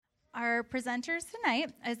Our presenters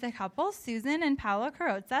tonight is the couple, Susan and Paolo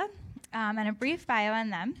Carrozza, and a brief bio on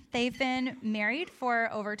them. They've been married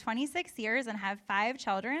for over 26 years and have 5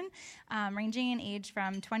 children, ranging in age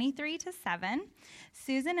from 23 to 7.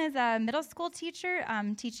 Susan is a middle school teacher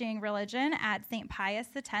teaching religion at St. Pius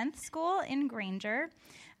X School in Granger,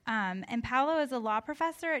 and Paolo is a law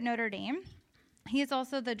professor at Notre Dame. He is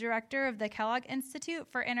also the director of the Kellogg Institute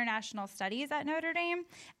for International Studies at Notre Dame,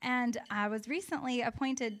 and was recently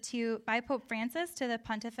appointed by Pope Francis to the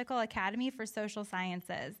Pontifical Academy for Social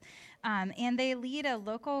Sciences. And they lead a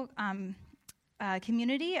local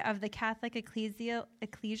community of the Catholic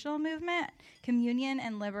ecclesial movement, Communion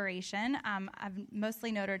and Liberation, of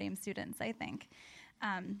mostly Notre Dame students, I think.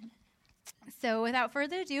 So without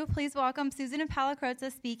further ado, please welcome Susan and Paolo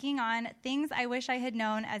Carrozza speaking on Things I Wish I Had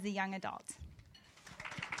Known as a Young Adult.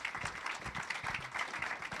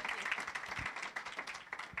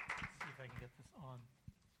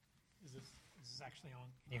 Actually on.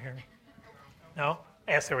 Can you hear me? No?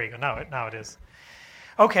 Yes, there we go. Now it is.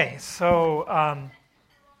 Okay, so I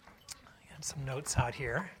got some notes out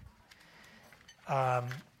here.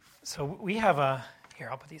 So we have here,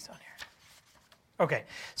 I'll put these down here. Okay,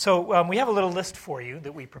 so we have a little list for you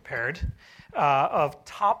that we prepared of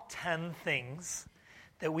top 10 things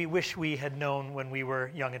that we wish we had known when we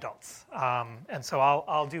were young adults. And so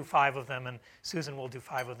I'll do 5 of them, and Susan will do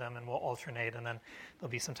 5 of them, and we'll alternate, and then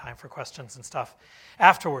there'll be some time for questions and stuff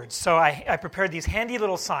afterwards. So I prepared these handy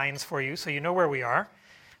little signs for you so you know where we are.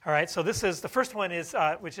 All right, so this is, the first one is,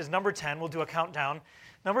 which is number 10. We'll do a countdown.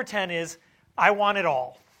 Number 10 is, I want it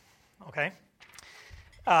all. Okay?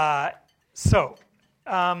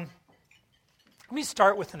 Let me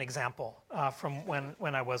start with an example from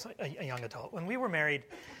when I was a young adult. When we were married,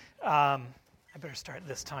 I better start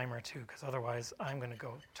this timer too, because otherwise I'm going to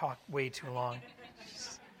go talk way too long.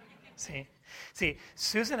 See,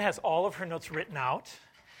 Susan has all of her notes written out,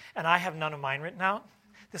 and I have none of mine written out.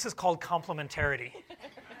 This is called complementarity.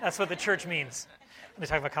 That's what the church means when they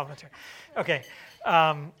talk about complementarity. Okay,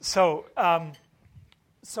 so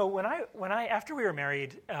when I after we were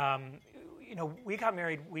married. We got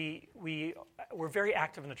married, we were very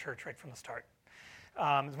active in the church right from the start.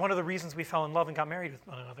 One of the reasons we fell in love and got married with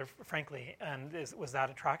one another, frankly, was that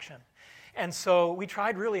attraction. And so we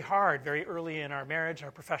tried really hard very early in our marriage,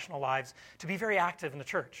 our professional lives, to be very active in the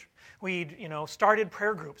church. We'd, started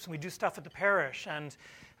prayer groups, and we'd do stuff at the parish, and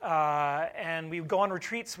we would go on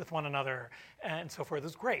retreats with one another, and so forth. It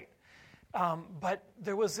was great. But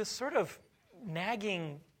there was this sort of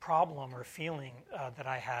nagging problem or feeling that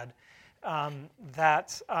I had,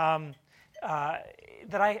 that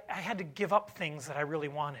I had to give up things that I really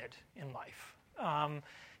wanted in life.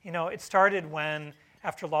 It started when,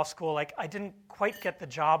 after law school, I didn't quite get the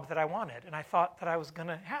job that I wanted, and I thought that I was going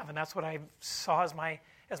to have, and that's what I saw as my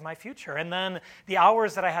future. And then the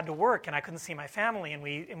hours that I had to work, and I couldn't see my family, and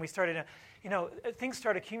we started, things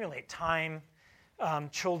started to accumulate: time,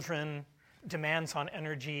 children, demands on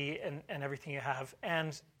energy, and everything you have.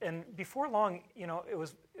 And before long, it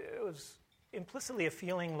was implicitly a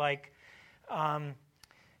feeling like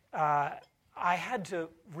I had to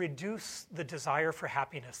reduce the desire for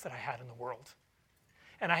happiness that I had in the world.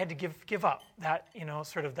 And I had to give up that,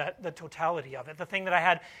 sort of the totality of it. The thing that I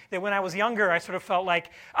had, that when I was younger, I sort of felt like,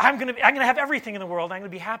 I'm gonna have everything in the world, I'm gonna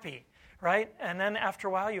be happy, right? And then after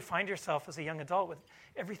a while, you find yourself as a young adult with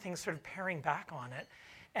everything sort of paring back on it.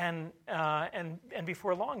 And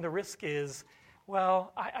before long, the risk is,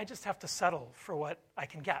 well, I just have to settle for what I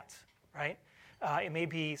can get, right? It may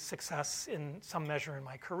be success in some measure in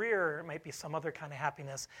my career, or it might be some other kind of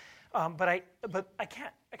happiness, but I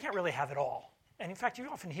can't really have it all. And in fact, you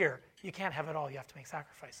often hear, you can't have it all, you have to make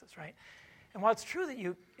sacrifices, right? And while it's true that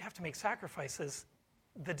you have to make sacrifices,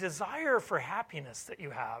 the desire for happiness that you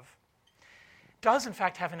have does in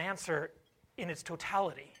fact have an answer in its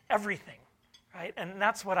totality, everything, right? And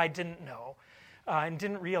that's what I didn't know and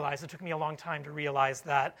didn't realize. It took me a long time to realize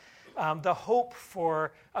that the hope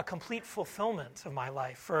for a complete fulfillment of my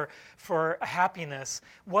life, for a happiness,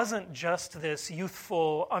 wasn't just this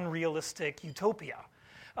youthful, unrealistic utopia,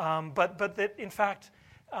 but that in fact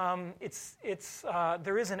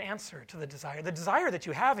there is an answer to the desire. The desire that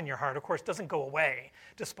you have in your heart, of course, doesn't go away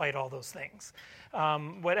despite all those things.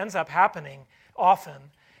 What ends up happening often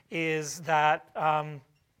is that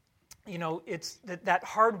it's that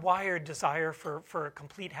hardwired desire for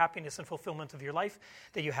complete happiness and fulfillment of your life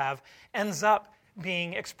that you have ends up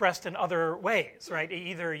being expressed in other ways, right?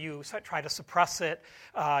 Either you try to suppress it,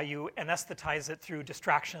 you anesthetize it through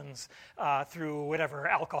distractions, through whatever,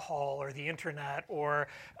 alcohol or the internet, or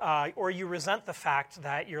you resent the fact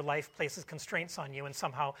that your life places constraints on you and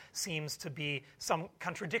somehow seems to be some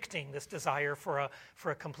contradicting this desire for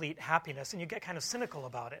a complete happiness, and you get kind of cynical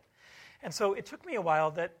about it. And so it took me a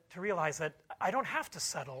while to realize that I don't have to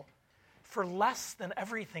settle for less than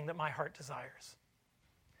everything that my heart desires.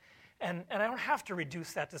 And I don't have to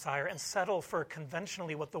reduce that desire and settle for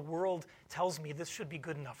conventionally what the world tells me this should be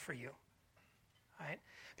good enough for you, right?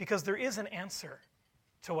 Because there is an answer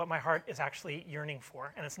to what my heart is actually yearning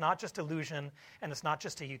for, and it's not just illusion, and it's not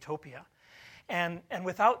just a utopia. And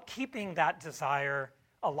without keeping that desire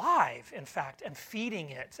alive, in fact, and feeding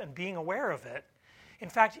it and being aware of it, in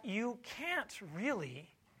fact, you can't really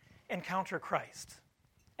encounter Christ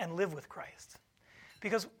and live with Christ.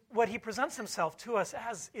 Because what he presents himself to us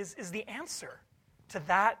as is the answer to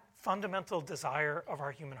that fundamental desire of our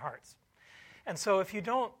human hearts. And so if you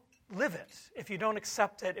don't live it, if you don't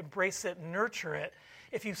accept it, embrace it, nurture it,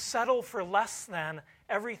 if you settle for less than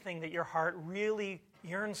everything that your heart really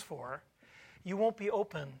yearns for, you won't be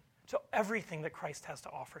open to everything that Christ has to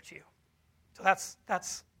offer to you. So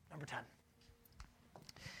that's number 10.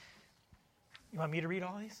 You want me to read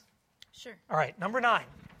all these? Sure. All right, number 9.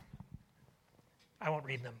 I won't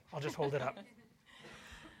read them. I'll just hold it up.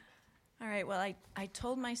 All right, well, I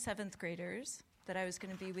told my 7th graders that I was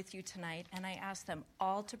going to be with you tonight, and I asked them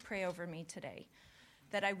all to pray over me today,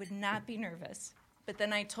 that I would not be nervous. But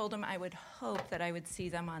then I told them I would hope that I would see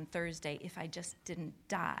them on Thursday if I just didn't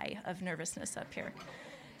die of nervousness up here.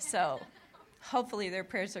 So hopefully their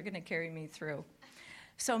prayers are going to carry me through.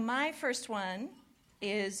 So my first one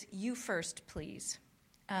is you first, please.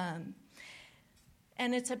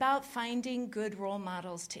 And it's about finding good role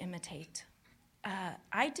models to imitate.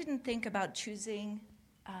 I didn't think about choosing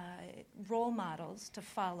role models to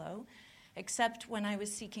follow, except when I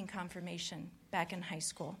was seeking confirmation back in high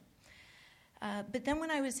school. But then when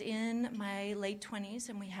I was in my late 20s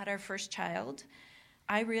and we had our first child,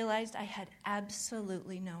 I realized I had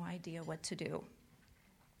absolutely no idea what to do.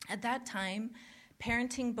 At that time,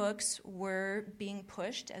 parenting books were being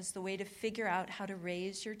pushed as the way to figure out how to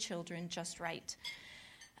raise your children just right.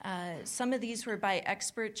 Some of these were by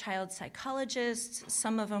expert child psychologists.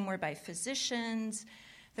 Some of them were by physicians.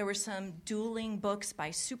 There were some dueling books by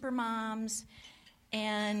supermoms.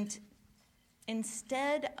 And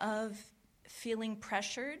instead of feeling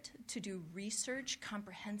pressured to do research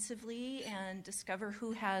comprehensively and discover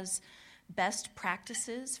who has best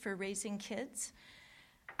practices for raising kids,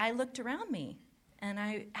 I looked around me and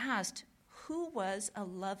I asked, who was a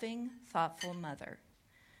loving, thoughtful mother?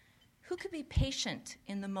 Who could be patient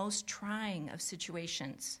in the most trying of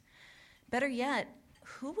situations? Better yet,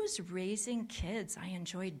 who was raising kids I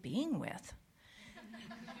enjoyed being with?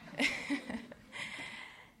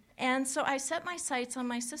 And so I set my sights on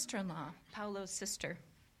my sister-in-law, Paolo's sister,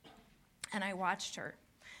 and I watched her.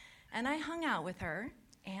 And I hung out with her,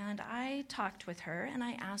 and I talked with her, and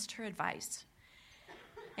I asked her advice.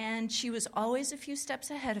 And she was always a few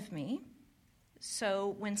steps ahead of me,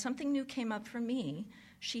 so when something new came up for me,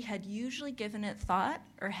 she had usually given it thought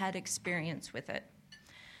or had experience with it.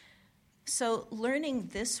 So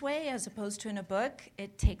learning this way, as opposed to in a book,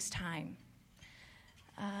 it takes time.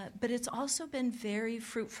 But it's also been very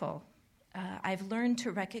fruitful. I've learned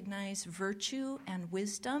to recognize virtue and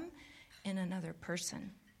wisdom in another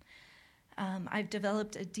person. I've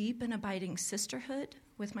developed a deep and abiding sisterhood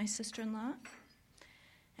with my sister-in-law,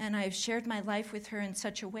 and I've shared my life with her in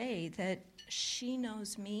such a way that she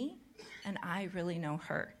knows me and I really know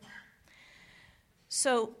her.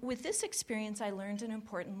 So with this experience, I learned an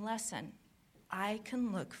important lesson. I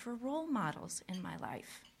can look for role models in my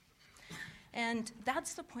life. And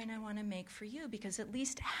that's the point I want to make for you, because at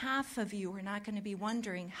least half of you are not going to be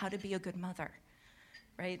wondering how to be a good mother,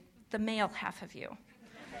 right? The male half of you.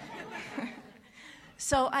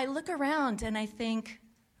 So I look around and I think,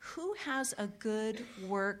 who has a good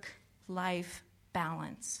work-life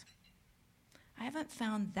balance? I haven't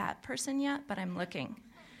found that person yet, but I'm looking.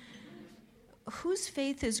 Whose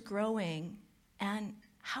faith is growing, and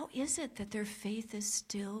how is it that their faith is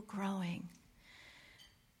still growing?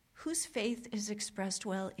 Whose faith is expressed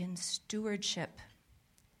well in stewardship?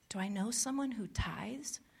 Do I know someone who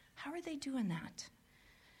tithes? How are they doing that?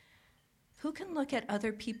 Who can look at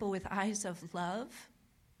other people with eyes of love,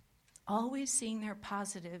 always seeing their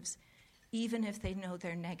positives, even if they know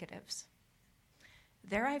their negatives?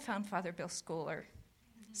 There I found Father Bill Schooler.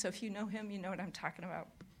 So if you know him, you know what I'm talking about.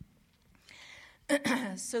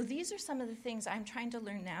 So these are some of the things I'm trying to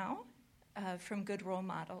learn now from good role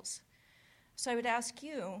models. So I would ask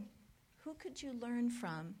you, who could you learn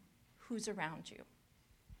from who's around you?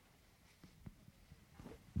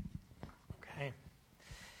 Okay.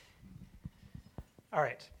 All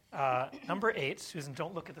right. Number 8. Susan,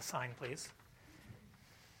 don't look at the sign, please.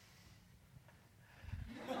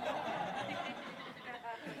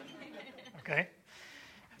 Okay.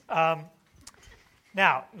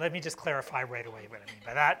 Now, let me just clarify right away what I mean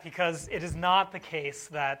by that, because it is not the case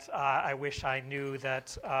that I wish I knew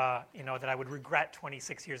that, that I would regret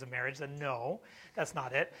 26 years of marriage. No, that's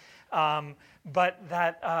not it. But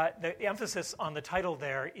that the emphasis on the title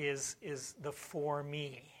there is the for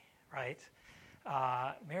me, right?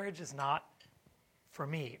 Marriage is not for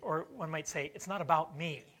me, or one might say it's not about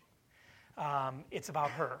me. It's about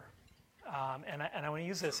her. And I want to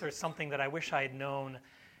use this as something that I wish I had known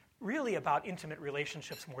really about intimate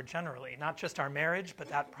relationships more generally, not just our marriage, but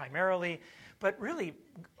that primarily, but really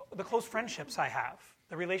the close friendships I have,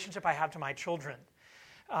 the relationship I have to my children,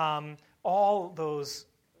 all those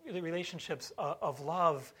relationships of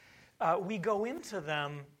love, we go into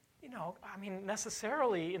them,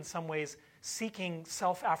 necessarily in some ways seeking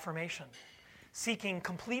self-affirmation, seeking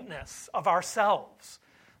completeness of ourselves,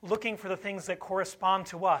 looking for the things that correspond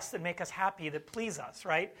to us, that make us happy, that please us,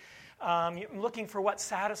 right? Looking for what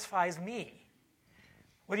satisfies me.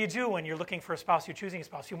 What do you do when you're looking for a spouse, you're choosing a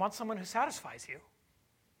spouse? You want someone who satisfies you,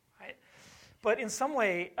 right? But in some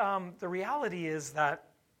way, the reality is that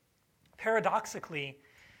paradoxically,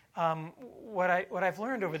 what I've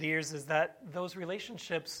learned over the years is that those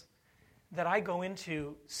relationships that I go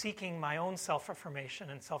into seeking my own self-affirmation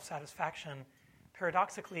and self-satisfaction,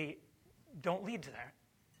 paradoxically, don't lead to that.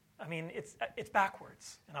 It's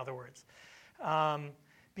backwards, in other words.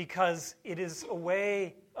 Because it is a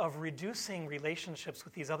way of reducing relationships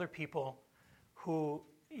with these other people who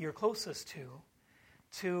you're closest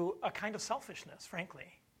to a kind of selfishness, frankly,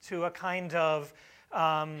 to a kind of,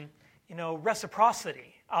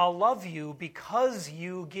 reciprocity. I'll love you because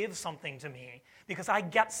you give something to me, because I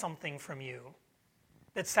get something from you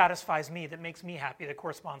that satisfies me, that makes me happy, that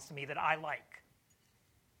corresponds to me, that I like.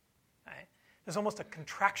 Right? There's almost a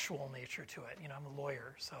contractual nature to it. I'm a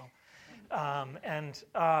lawyer, so... And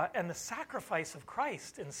the sacrifice of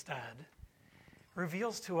Christ instead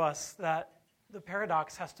reveals to us that the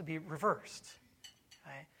paradox has to be reversed.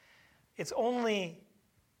 Right? It's only,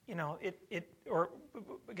 or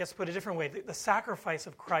I guess put a different way, the sacrifice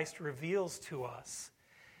of Christ reveals to us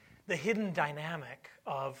the hidden dynamic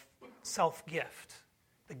of self-gift,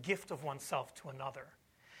 the gift of oneself to another,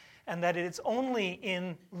 and that it's only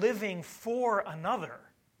in living for another,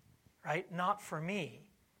 right, not for me,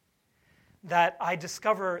 that I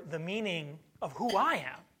discover the meaning of who I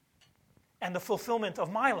am and the fulfillment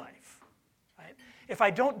of my life. Right? If I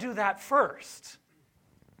don't do that first,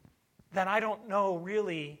 then I don't know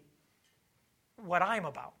really what I'm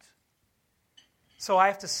about. So I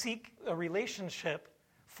have to seek a relationship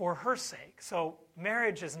for her sake. So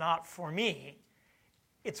marriage is not for me,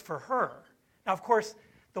 it's for her. Now, of course,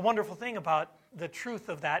 the wonderful thing about the truth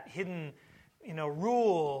of that hidden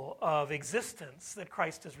rule of existence that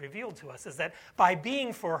Christ has revealed to us is that by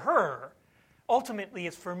being for her, ultimately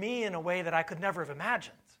it's for me in a way that I could never have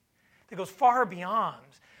imagined. That goes far beyond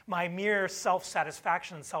my mere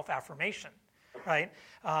self-satisfaction and self-affirmation, right?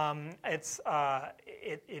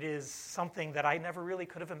 It is something that I never really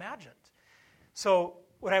could have imagined. So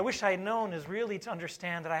what I wish I had known is really to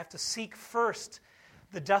understand that I have to seek first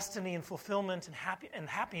the destiny and fulfillment and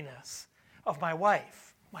happiness of my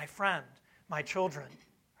wife, my friend, my children,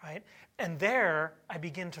 right? And there I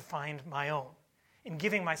begin to find my own. In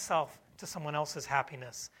giving myself to someone else's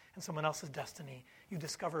happiness and someone else's destiny, you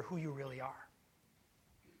discover who you really are.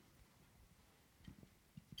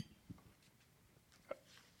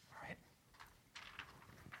 All right.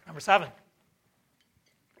 Number 7.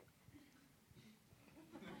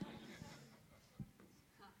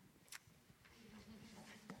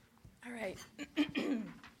 All right.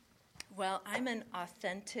 Well, I'm an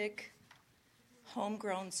authentic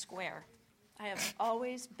homegrown square. I have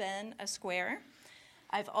always been a square.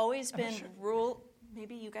 I've always been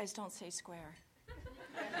maybe you guys don't say square.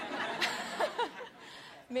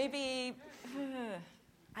 Maybe,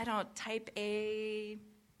 I don't, type A,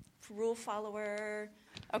 rule follower.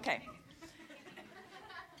 Okay.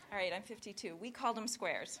 All right, I'm 52. We called them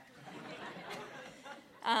squares.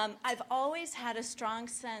 I've always had a strong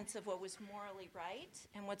sense of what was morally right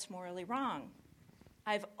and what's morally wrong.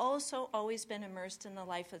 I've also always been immersed in the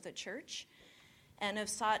life of the church and have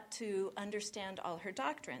sought to understand all her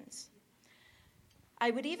doctrines.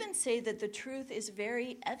 I would even say that the truth is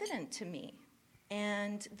very evident to me,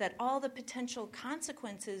 and that all the potential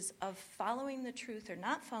consequences of following the truth or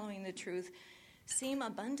not following the truth seem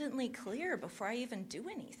abundantly clear before I even do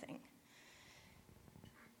anything.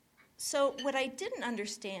 So what I didn't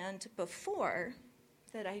understand before,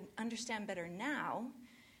 that I understand better now,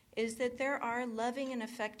 is that there are loving and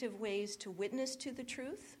effective ways to witness to the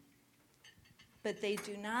truth, but they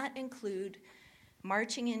do not include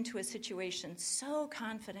marching into a situation so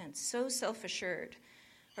confident, so self-assured,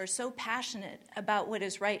 or so passionate about what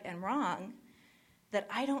is right and wrong that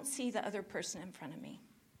I don't see the other person in front of me.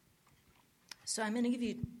 So I'm going to give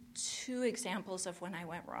you 2 examples of when I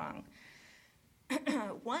went wrong.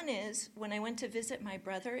 One is when I went to visit my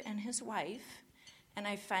brother and his wife, and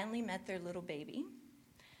I finally met their little baby.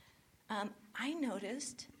 I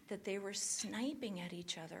noticed that they were sniping at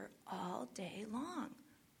each other all day long,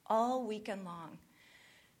 all weekend long.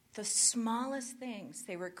 The smallest things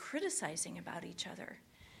they were criticizing about each other.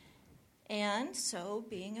 And so,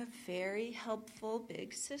 being a very helpful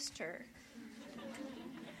big sister,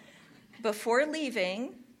 before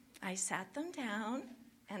leaving, I sat them down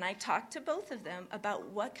and I talked to both of them about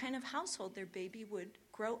what kind of household their baby would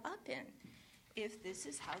grow up in if this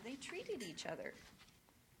is how they treated each other.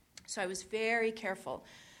 So I was very careful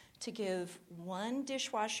to give one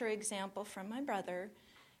dishwasher example from my brother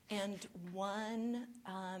and one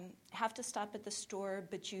have to stop at the store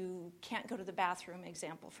but you can't go to the bathroom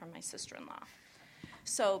example from my sister-in-law.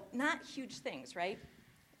 So not huge things, right?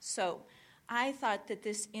 So I thought that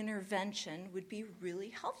this intervention would be really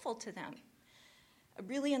helpful to them,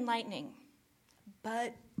 really enlightening.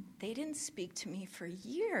 But they didn't speak to me for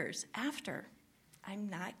years after. I'm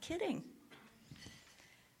not kidding.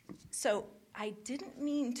 So I didn't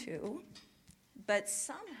mean to, but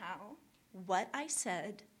somehow what I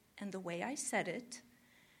said and the way I said it,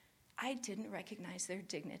 I didn't recognize their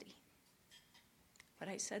dignity. What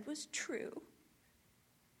I said was true,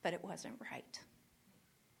 but it wasn't right.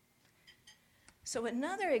 So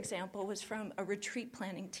another example was from a retreat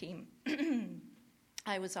planning team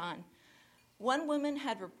I was on. One woman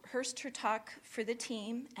had rehearsed her talk for the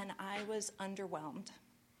team, and I was underwhelmed.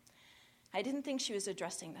 I didn't think she was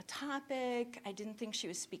addressing the topic. I didn't think she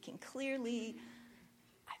was speaking clearly.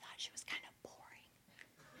 I thought she was kind of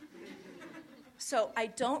boring. So I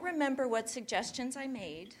don't remember what suggestions I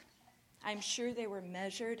made. I'm sure they were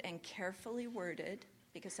measured and carefully worded,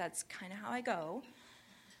 because that's kind of how I go.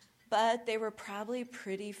 But they were probably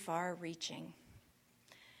pretty far-reaching.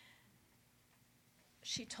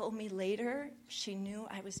 She told me later she knew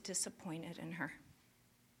I was disappointed in her.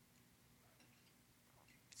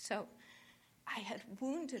 So I had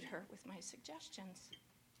wounded her with my suggestions.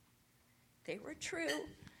 They were true,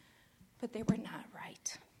 but they were not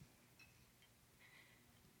right.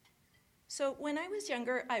 So when I was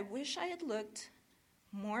younger, I wish I had looked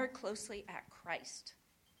more closely at Christ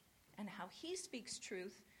and how he speaks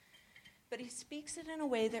truth, but he speaks it in a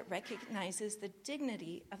way that recognizes the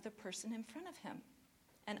dignity of the person in front of him.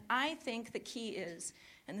 And I think the key is,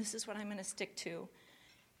 and this is what I'm going to stick to,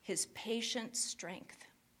 his patient strength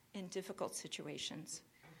in difficult situations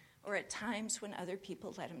or at times when other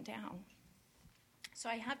people let him down. So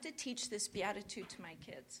I have to teach this beatitude to my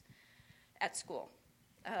kids at school.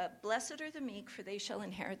 Blessed are the meek, for they shall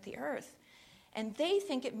inherit the earth. And they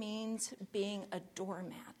think it means being a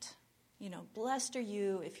doormat. You know, blessed are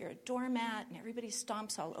you if you're a doormat and everybody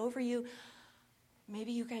stomps all over you.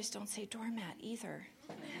 Maybe you guys don't say doormat either.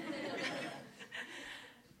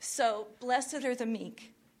 So, blessed are the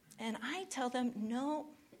meek. And I tell them, no.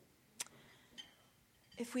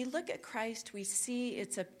 If we look at Christ, we see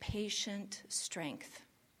it's a patient strength.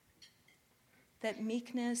 That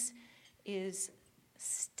meekness is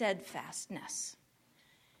steadfastness.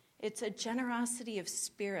 It's a generosity of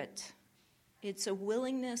spirit. It's a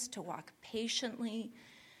willingness to walk patiently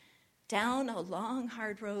down a long,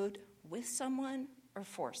 hard road with someone or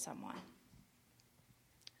for someone.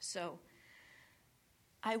 So,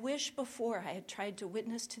 I wish before I had tried to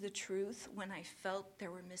witness to the truth when I felt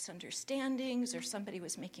there were misunderstandings or somebody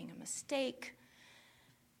was making a mistake,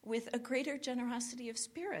 with a greater generosity of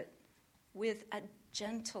spirit, with a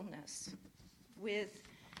gentleness, with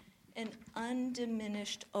an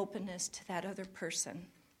undiminished openness to that other person.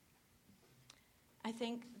 I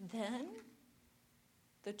think then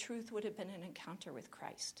the truth would have been an encounter with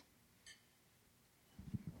Christ.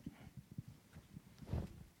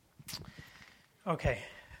 Okay,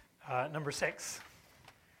 number 6.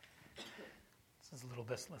 This is a little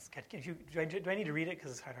bit, do I need to read it because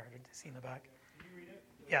it's kind of hard to see in the back? Can you read it?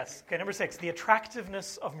 Yes. Okay, number 6, the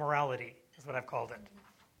attractiveness of morality is what I've called it.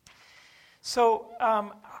 So,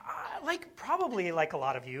 probably like a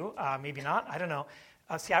lot of you, maybe not, I don't know,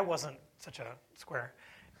 See, I wasn't such a square.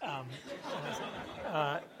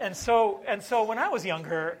 And so when I was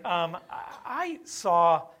younger, I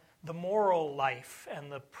saw the moral life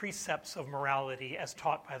and the precepts of morality as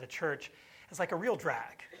taught by the church as like a real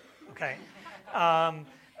drag, okay?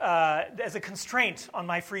 As a constraint on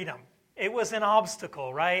my freedom. It was an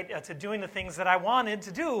obstacle, right, to doing the things that I wanted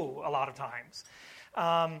to do a lot of times.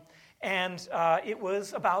 And it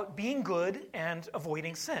was about being good and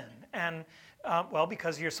avoiding sin. And, well,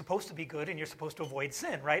 because you're supposed to be good and you're supposed to avoid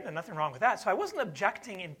sin, right? And nothing wrong with that. So I wasn't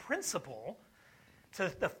objecting in principle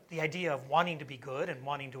to the idea of wanting to be good and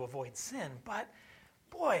wanting to avoid sin. But,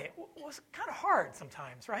 boy, it was kind of hard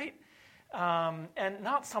sometimes, right? And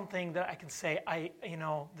not something that I can say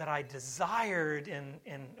that I desired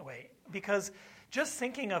in a way. Because just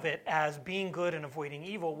thinking of it as being good and avoiding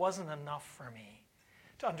evil wasn't enough for me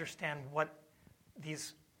to understand what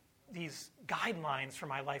these guidelines for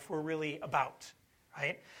my life were really about,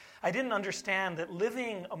 right? I didn't understand that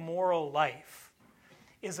living a moral life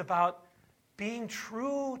is about being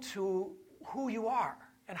true to who you are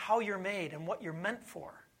and how you're made and what you're meant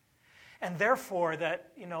for. And therefore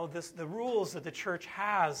that, the rules that the church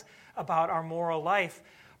has about our moral life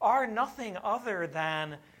are nothing other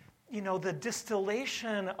than, the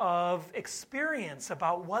distillation of experience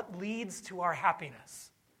about what leads to our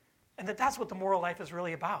happiness. And that's what the moral life is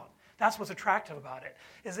really about. That's what's attractive about it,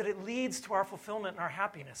 is that it leads to our fulfillment and our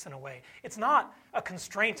happiness in a way. It's not a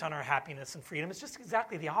constraint on our happiness and freedom. It's just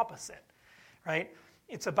exactly the opposite, right?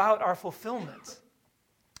 It's about our fulfillment,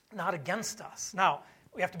 not against us. Now,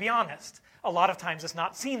 we have to be honest. A lot of times it's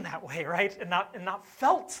not seen that way, right? And not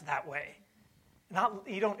felt that way.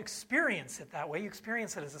 You don't experience it that way. You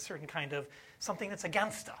experience it as a certain kind of something that's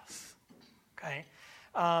against us, okay?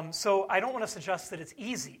 So I don't want to suggest that it's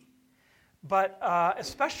easy. But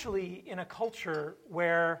especially in a culture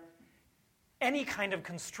where any kind of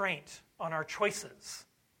constraint on our choices,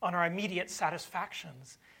 on our immediate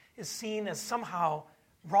satisfactions, is seen as somehow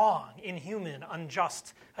wrong, inhuman,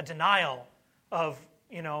 unjust, a denial of,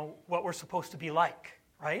 what we're supposed to be like,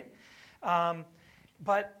 right? And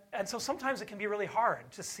so sometimes it can be really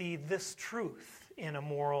hard to see this truth in a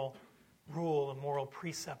moral rule, a moral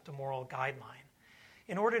precept, a moral guideline.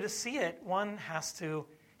 In order to see it, one has to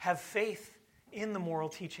have faith in the moral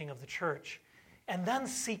teaching of the church, and then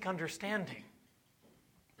seek understanding,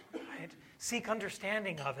 right? Seek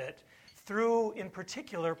understanding of it through, in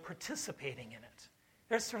particular, participating in it.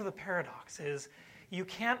 There's sort of the paradox, is you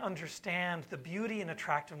can't understand the beauty and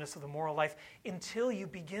attractiveness of the moral life until you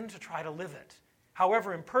begin to try to live it.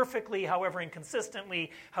 However imperfectly, however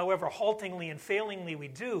inconsistently, however haltingly and failingly we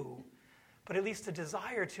do, but at least a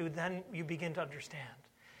desire to, then you begin to understand.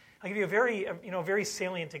 I'll give you a very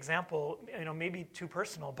salient example, maybe too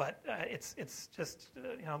personal, but it's just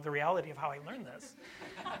the reality of how I learned this,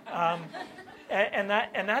 and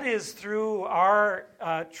that is through our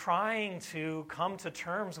trying to come to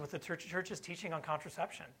terms with the church's teaching on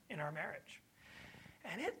contraception in our marriage,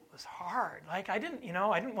 and it was hard. Like I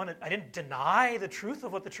didn't deny the truth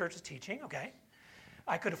of what the church is teaching. Okay,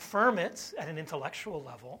 I could affirm it at an intellectual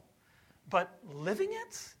level. But living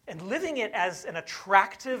it as an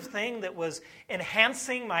attractive thing that was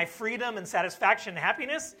enhancing my freedom and satisfaction and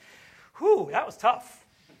happiness, that was tough,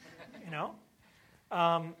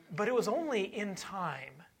 But it was only in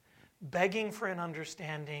time, begging for an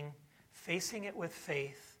understanding, facing it with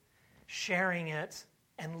faith, sharing it,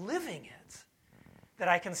 and living it, that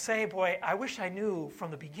I can say, boy, I wish I knew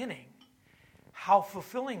from the beginning how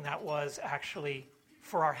fulfilling that was actually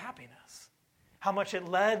for our happiness. How much it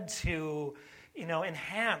led to,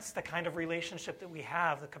 enhance the kind of relationship that we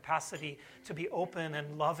have, the capacity to be open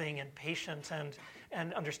and loving and patient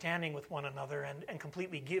and understanding with one another and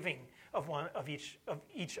completely giving of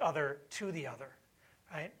each other to the other,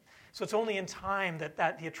 right? So it's only in time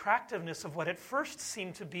that the attractiveness of what at first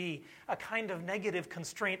seemed to be a kind of negative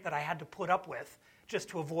constraint that I had to put up with just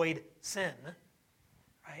to avoid sin,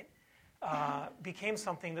 right? Became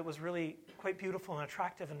something that was really quite beautiful and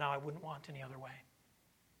attractive, and now I wouldn't want any other way.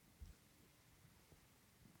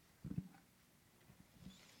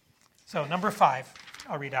 So number 5,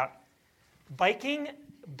 I'll read out. Biking,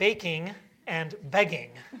 baking, and begging.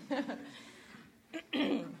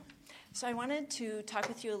 So I wanted to talk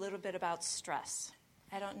with you a little bit about stress.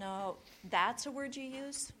 I don't know, that's a word you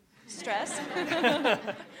use? Stress?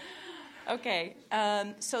 Okay,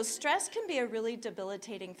 so stress can be a really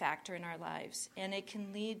debilitating factor in our lives, and it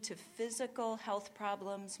can lead to physical health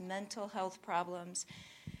problems, mental health problems.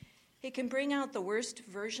 It can bring out the worst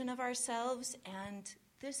version of ourselves, and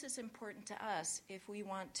this is important to us if we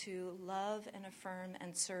want to love and affirm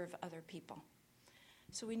and serve other people.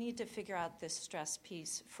 So we need to figure out this stress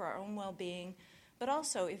piece for our own well-being, but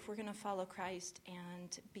also if we're going to follow Christ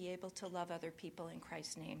and be able to love other people in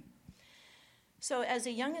Christ's name. So as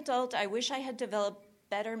a young adult, I wish I had developed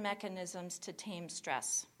better mechanisms to tame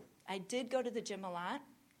stress. I did go to the gym a lot.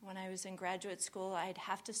 When I was in graduate school, I'd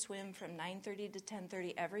have to swim from 9:30 to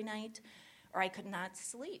 10:30 every night, or I could not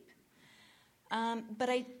sleep. But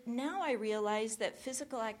now I realize that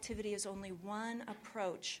physical activity is only one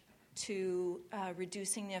approach to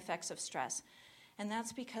reducing the effects of stress. And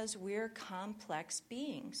that's because we're complex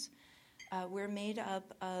beings. We're made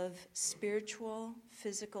up of spiritual,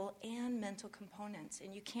 physical, and mental components.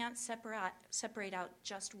 And you can't separate out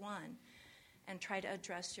just one and try to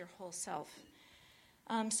address your whole self.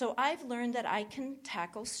 So I've learned that I can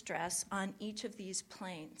tackle stress on each of these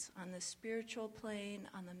planes, on the spiritual plane,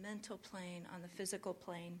 on the mental plane, on the physical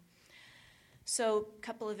plane. So a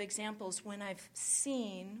couple of examples when I've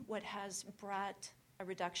seen what has brought a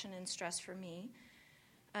reduction in stress for me.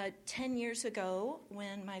 10 years ago,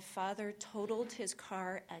 when my father totaled his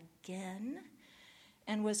car again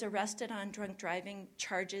and was arrested on drunk driving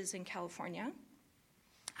charges in California,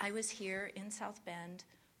 I was here in South Bend,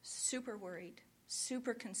 super worried,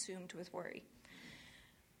 super consumed with worry.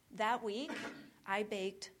 That week, I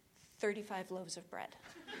baked 35 loaves of bread.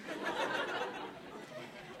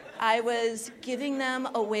 I was giving them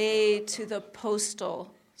away to the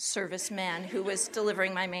postal service man who was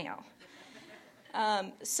delivering my mail.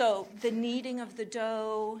 So the kneading of the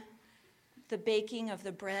dough, the baking of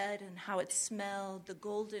the bread and how it smelled, the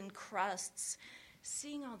golden crusts,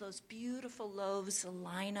 seeing all those beautiful loaves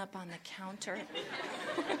line up on the counter,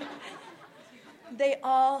 they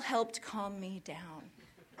all helped calm me down.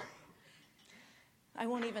 I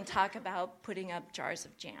won't even talk about putting up jars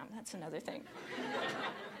of jam. That's another thing.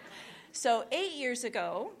 So 8 years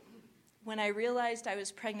ago, when I realized I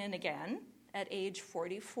was pregnant again at age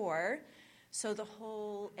 44, so the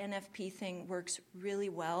whole NFP thing works really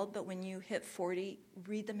well, but when you hit 40,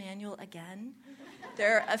 read the manual again.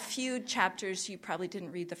 There are a few chapters you probably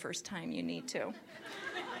didn't read the first time you need to.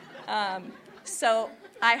 So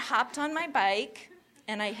I hopped on my bike,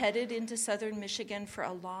 and I headed into southern Michigan for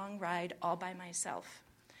a long ride all by myself.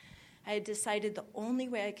 I had decided the only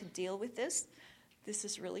way I could deal with this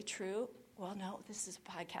is really true. Well, no, this is a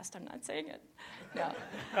podcast. I'm not saying it. No.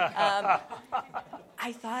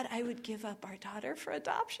 I thought I would give up our daughter for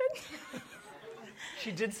adoption.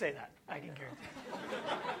 She did say that, I can guarantee.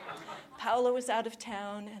 Paula was out of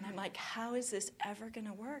town, and I'm like, how is this ever going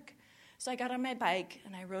to work? So I got on my bike,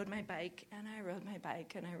 and I rode my bike, and I rode my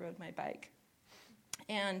bike, and I rode my bike.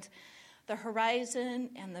 And the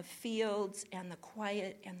horizon and the fields and the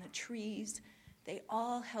quiet and the trees, they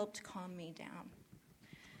all helped calm me down.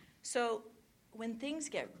 So when things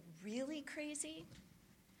get really crazy,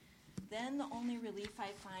 then the only relief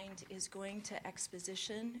I find is going to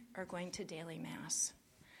exposition or going to daily mass.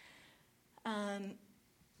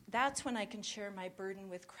 That's when I can share my burden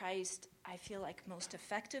with Christ, I feel like most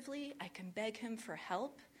effectively. I can beg him for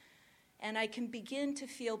help, and I can begin to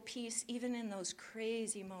feel peace even in those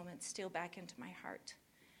crazy moments steal back into my heart.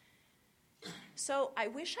 So I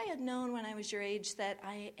wish I had known when I was your age that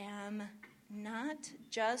I am not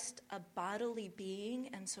just a bodily being,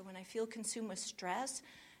 and so when I feel consumed with stress,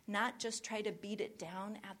 not just try to beat it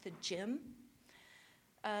down at the gym,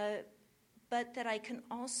 but that I can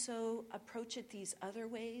also approach it these other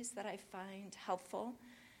ways that I find helpful.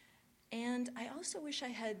 And I also wish I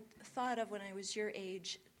had thought of when I was your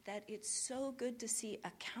age that it's so good to see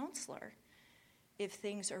a counselor if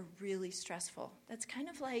things are really stressful. That's kind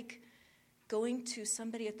of like going to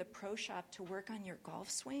somebody at the pro shop to work on your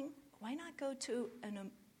golf swing. Why not go to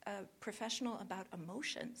a professional about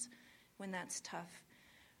emotions when that's tough?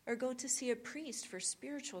 Or go to see a priest for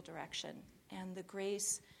spiritual direction and the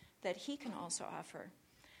grace that he can also offer.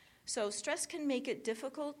 So stress can make it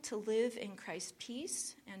difficult to live in Christ's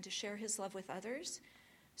peace and to share his love with others.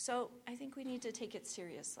 So I think we need to take it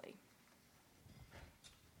seriously.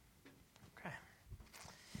 Okay.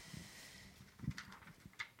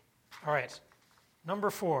 All right.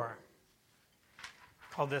 Number 4.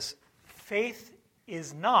 Called this, faith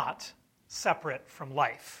is not separate from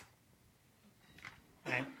life.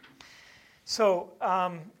 Okay. So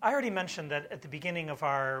I already mentioned that at the beginning of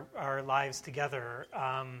our lives together,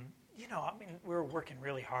 we were working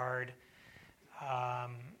really hard.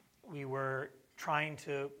 We were trying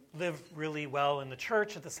to live really well in the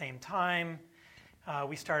church at the same time.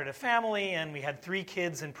 We started a family, and we had 3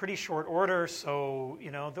 kids in pretty short order, so,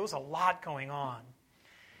 there was a lot going on.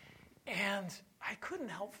 And I couldn't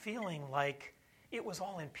help feeling like it was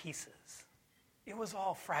all in pieces. It was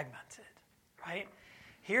all fragmented, right?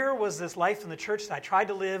 Here was this life in the church that I tried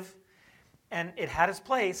to live, and it had its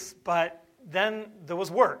place, but then there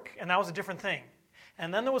was work, and that was a different thing.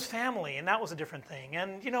 And then there was family, and that was a different thing.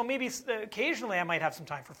 And, maybe occasionally I might have some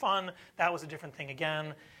time for fun. That was a different thing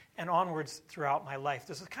again, and onwards throughout my life.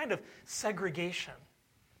 There's a kind of segregation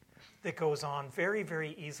that goes on very,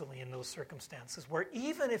 very easily in those circumstances, where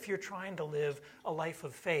even if you're trying to live a life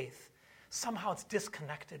of faith, somehow it's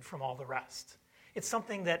disconnected from all the rest. It's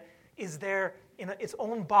something that is there in its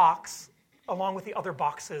own box, along with the other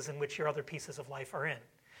boxes in which your other pieces of life are in.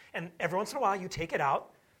 And every once in a while you take it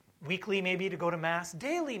out, weekly maybe to go to Mass,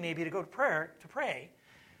 daily maybe to go to pray,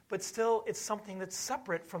 but still it's something that's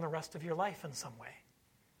separate from the rest of your life in some way,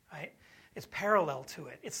 right? It's parallel to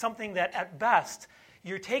it. It's something that at best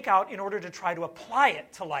you take out in order to try to apply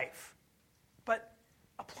it to life. But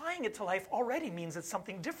applying it to life already means it's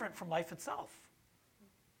something different from life itself.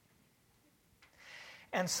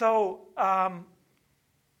 And so,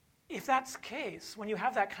 if that's the case, when you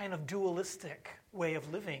have that kind of dualistic way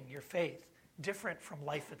of living your faith, different from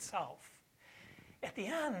life itself, at the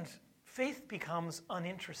end, faith becomes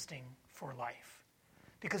uninteresting for life.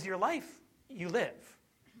 Because your life, you live.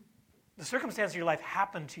 The circumstances of your life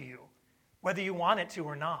happen to you, whether you want it to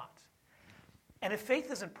or not. And if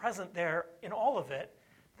faith isn't present there in all of it,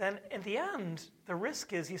 then in the end, the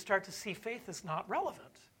risk is you start to see faith as not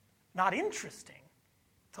relevant, not interesting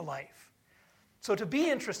to life. So to be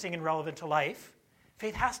interesting and relevant to life,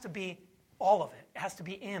 faith has to be all of it. It has to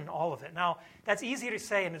be in all of it. Now, that's easy to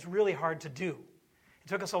say, and it's really hard to do. It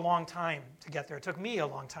took us a long time to get there. It took me a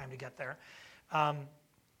long time to get there.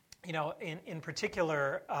 In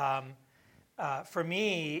particular, for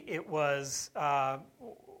me, it was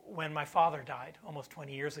when my father died almost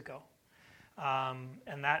 20 years ago.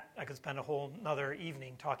 And that, I could spend a whole another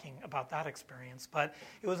evening talking about that experience. But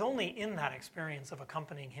it was only in that experience of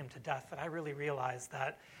accompanying him to death that I really realized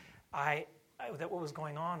that that what was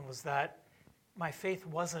going on was that my faith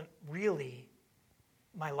wasn't really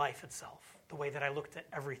my life itself, the way that I looked at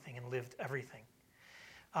everything and lived everything.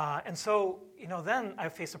 And so, then I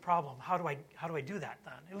face a problem. How do I do that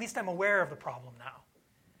then? At least I'm aware of the problem now,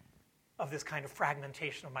 of this kind of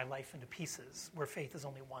fragmentation of my life into pieces, where faith is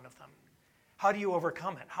only one of them. How do you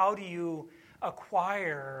overcome it? How do you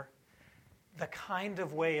acquire the kind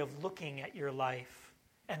of way of looking at your life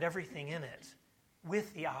and everything in it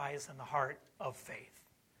with the eyes and the heart of faith?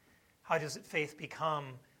 How does faith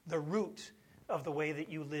become the root of the way that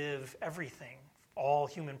you live everything? All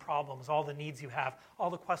human problems, all the needs you have,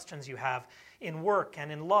 all the questions you have in work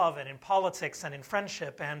and in love and in politics and in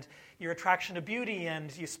friendship and your attraction to beauty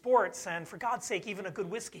and your sports and, for God's sake, even a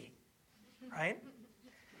good whiskey, right?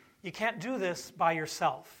 You can't do this by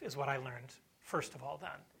yourself, is what I learned, first of all,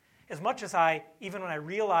 then. As much as even when I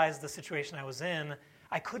realized the situation I was in,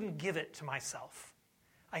 I couldn't give it to myself.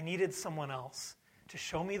 I needed someone else to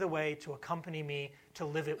show me the way, to accompany me, to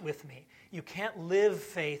live it with me. You can't live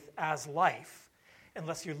faith as life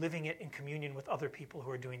unless you're living it in communion with other people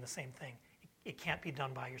who are doing the same thing. It can't be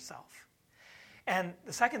done by yourself. And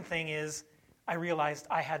the second thing is, I realized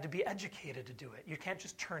I had to be educated to do it. You can't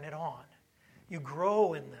just turn it on. You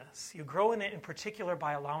grow in this. You grow in it in particular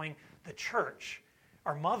by allowing the church,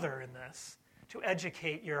 our mother in this, to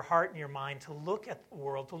educate your heart and your mind to look at the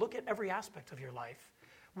world, to look at every aspect of your life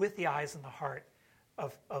with the eyes and the heart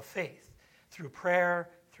of faith, through prayer,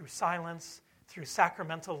 through silence, through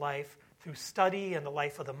sacramental life, through study and the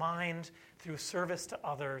life of the mind, through service to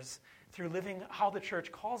others, through living how the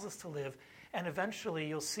church calls us to live. And eventually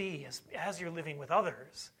you'll see, as you're living with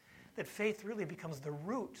others, that faith really becomes the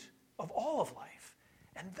root of all of life.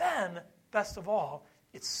 And then, best of all,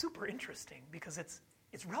 it's super interesting because it's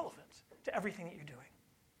relevant to everything that you're doing.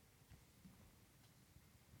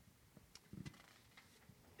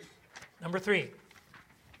 Number 3,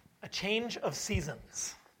 a change of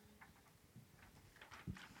seasons.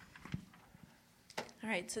 All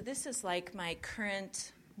right, so this is like my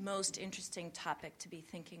current most interesting topic to be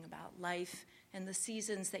thinking about, life and the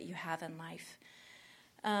seasons that you have in life.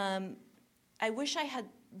 I wish I had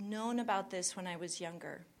known about this when I was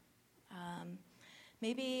younger.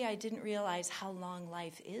 Maybe I didn't realize how long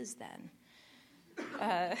life is then.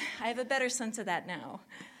 I have a better sense of that now.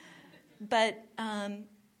 But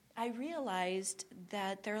I realized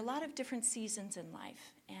that there are a lot of different seasons in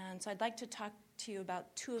life. And so I'd like to talk to you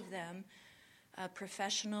about 2 of them,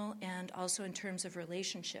 professional and also in terms of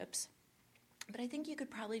relationships. But I think you could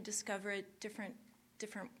probably discover different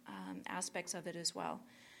aspects of it as well.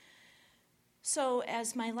 So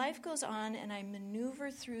as my life goes on and I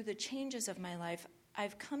maneuver through the changes of my life,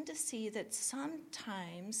 I've come to see that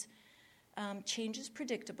sometimes change is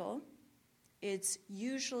predictable. It's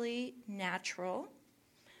usually natural.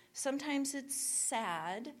 Sometimes it's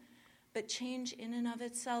sad, but change in and of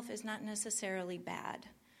itself is not necessarily bad.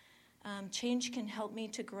 Change can help me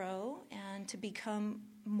to grow and to become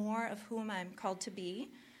more of whom I'm called to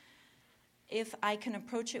be. If I can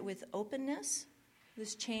approach it with openness,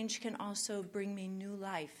 this change can also bring me new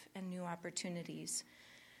life and new opportunities.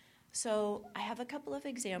 So I have a couple of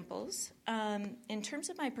examples. In terms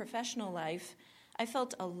of my professional life, I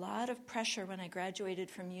felt a lot of pressure when I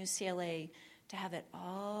graduated from UCLA to have it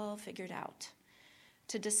all figured out,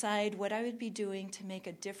 to decide what I would be doing to make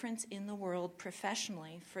a difference in the world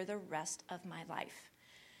professionally for the rest of my life.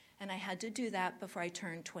 And I had to do that before I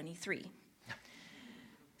turned 23.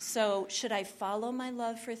 So should I follow my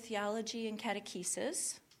love for theology and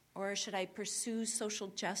catechesis, or should I pursue social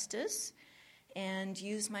justice and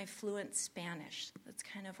use my fluent Spanish? That's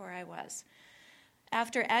kind of where I was.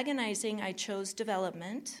 After agonizing, I chose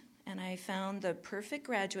development, and I found the perfect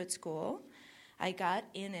graduate school. I got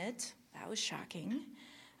in it. That was shocking.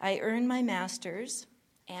 I earned my master's,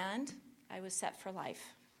 and I was set for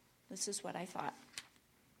life. This is what I thought.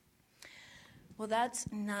 Well,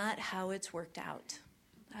 that's not how it's worked out.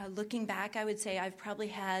 Looking back, I would say I've probably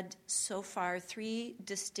had so far 3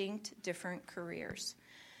 distinct different careers.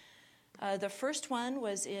 The first one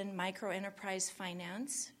was in microenterprise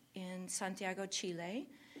finance in Santiago, Chile,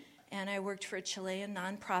 and I worked for a Chilean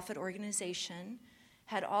nonprofit organization,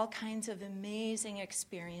 had all kinds of amazing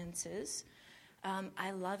experiences.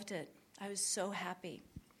 I loved it. I was so happy.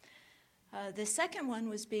 The second one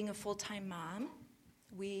was being a full-time mom.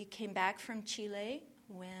 We came back from Chile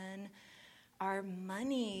when our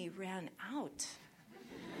money ran out.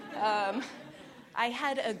 I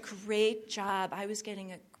had a great job. I was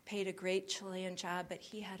getting paid a great Chilean job, but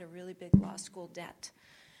he had a really big law school debt.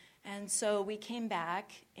 And so we came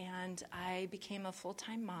back, and I became a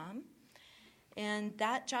full-time mom. And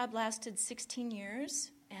that job lasted 16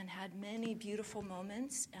 years and had many beautiful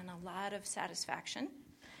moments and a lot of satisfaction.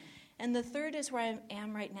 And the third is where I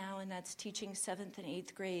am right now, and that's teaching 7th and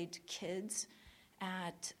 8th grade kids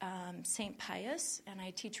at St. Pius, and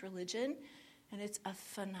I teach religion, and it's a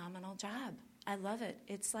phenomenal job. I love it.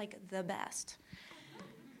 It's like the best.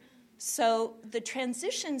 So the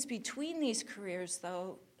transitions between these careers,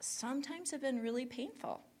 though, sometimes have been really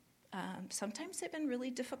painful. Sometimes they've been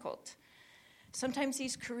really difficult. Sometimes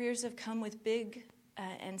these careers have come with big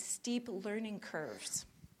and steep learning curves.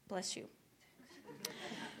 Bless you.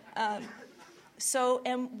 And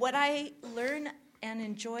what I learn and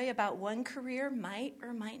enjoy about one career might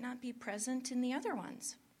or might not be present in the other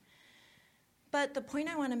ones. But the point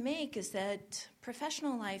I want to make is that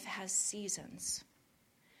professional life has seasons.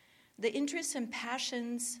 The interests and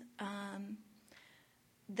passions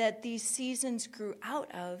that these seasons grew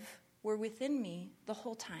out of were within me the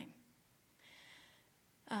whole time.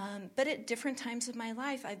 But at different times of my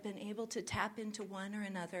life, I've been able to tap into one or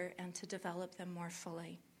another and to develop them more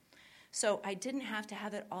fully. So I didn't have to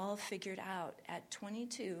have it all figured out at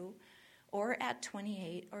 22 or at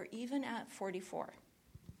 28 or even at 44.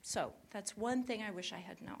 So that's one thing I wish I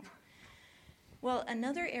had known. Well,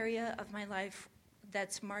 another area of my life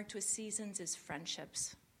that's marked with seasons is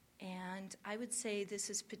friendships. And I would say this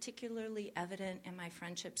is particularly evident in my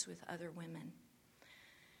friendships with other women.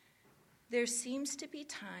 There seems to be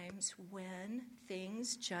times when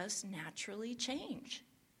things just naturally change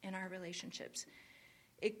in our relationships.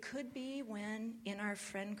 It could be when in our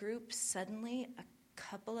friend group suddenly a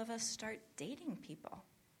couple of us start dating people.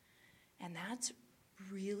 And that's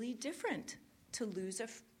really different to lose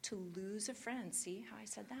a friend. See how I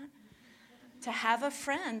said that? To have a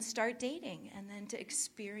friend start dating and then to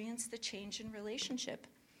experience the change in relationship.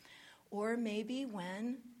 Or maybe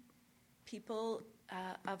when people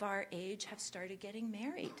of our age have started getting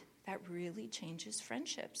married. That really changes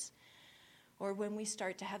friendships. Or when we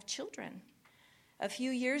start to have children. A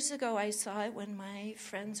few years ago, I saw it when my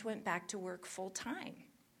friends went back to work full-time.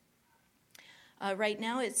 Right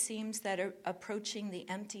now, it seems that approaching the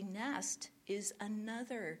empty nest is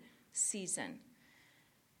another season.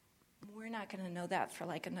 We're not going to know that for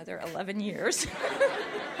like another 11 years.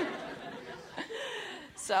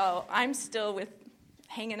 So I'm still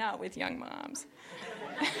hanging out with young moms.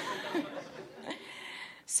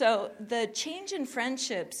 So the change in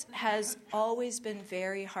friendships has always been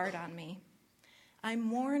very hard on me. I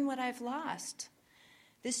mourn what I've lost.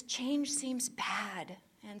 This change seems bad,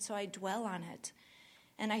 and so I dwell on it.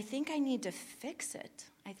 And I think I need to fix it.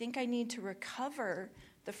 I think I need to recover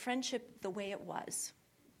the friendship the way it was.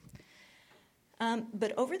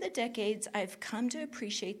 But over the decades, I've come to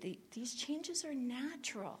appreciate these changes are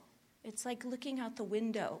natural. It's like looking out the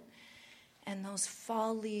window and those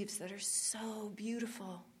fall leaves that are so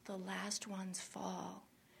beautiful, the last ones fall.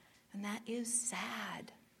 And that is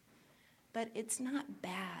sad. But it's not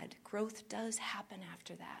bad. Growth does happen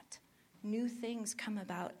after that. New things come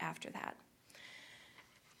about after that.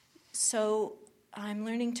 So I'm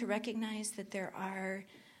learning to recognize that there are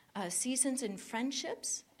seasons in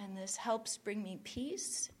friendships, and this helps bring me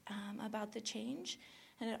peace about the change.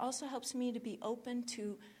 And it also helps me to be open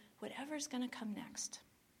to whatever's going to come next.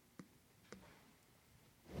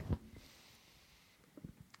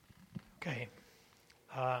 Okay.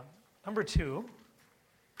 Number 2,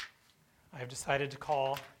 I've decided to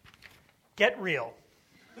call Get Real.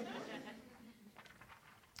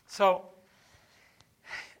 So,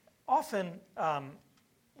 often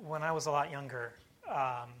when I was a lot younger,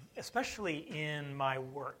 especially in my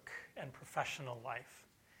work and professional life,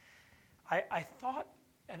 I thought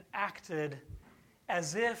and acted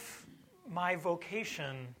as if my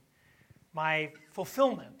vocation, my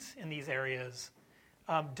fulfillment in these areas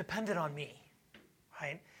depended on me,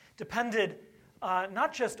 right? Depended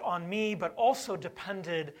not just on me, but also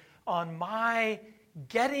depended on my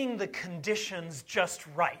getting the conditions just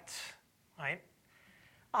right, right?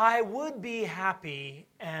 I would be happy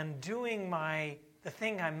and doing the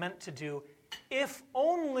thing I'm meant to do if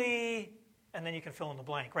only, and then you can fill in the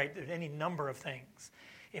blank, right? There's any number of things.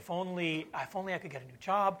 If only I could get a new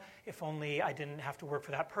job, if only I didn't have to work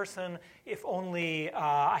for that person, if only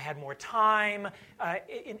I had more time,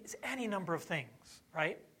 it's any number of things,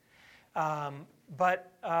 right?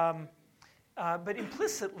 But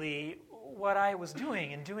implicitly, what I was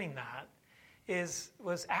doing in doing that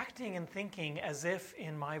was acting and thinking as if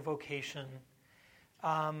in my vocation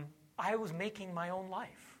I was making my own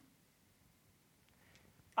life.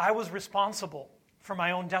 I was responsible for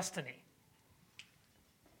my own destiny,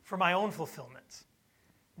 for my own fulfillment,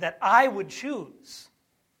 that I would choose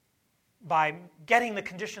by getting the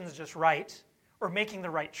conditions just right or making the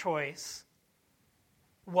right choice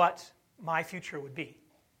what my future would be.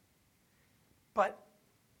 But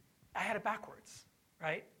I had it backwards,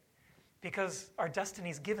 right? Because our destiny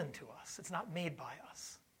is given to us. It's not made by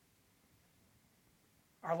us.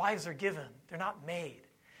 Our lives are given. They're not made.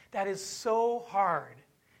 That is so hard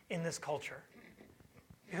in this culture.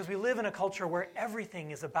 Because we live in a culture where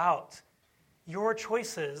everything is about your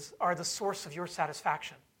choices are the source of your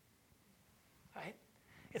satisfaction. Right?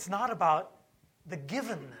 It's not about the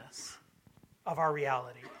givenness of our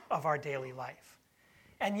reality, of our daily life.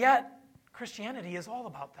 And yet, Christianity is all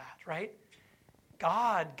about that, right?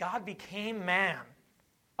 God became man,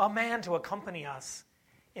 a man to accompany us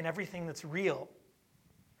in everything that's real,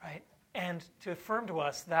 right? And to affirm to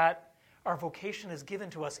us that our vocation is given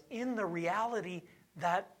to us in the reality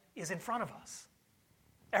that is in front of us,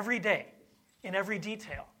 every day, in every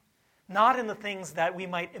detail. Not in the things that we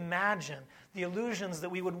might imagine, the illusions that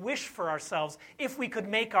we would wish for ourselves if we could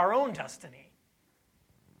make our own destiny.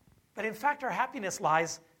 But in fact, our happiness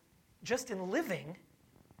lies just in living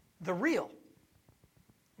the real,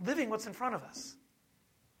 living what's in front of us,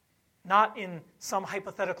 not in some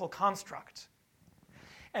hypothetical construct.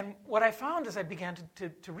 And what I found as I began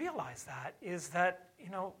to realize that is that,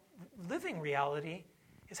 living reality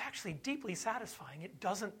is actually deeply satisfying. It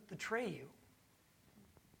doesn't betray you.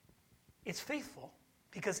 It's faithful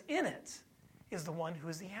because in it is the one who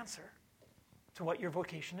is the answer to what your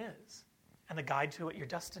vocation is and the guide to what your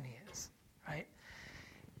destiny is, right?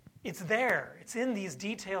 It's there. It's in these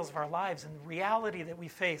details of our lives and the reality that we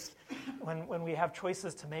face when we have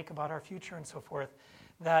choices to make about our future and so forth,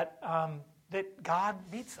 that God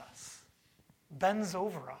meets us, bends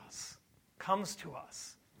over us, comes to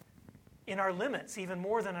us in our limits even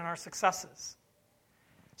more than in our successes.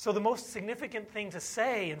 So the most significant thing to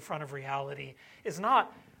say in front of reality is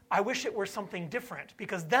not, I wish it were something different,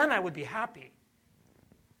 because then I would be happy,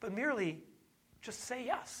 but merely just say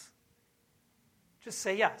yes. Just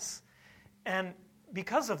say yes. And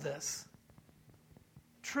because of this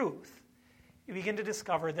truth, you begin to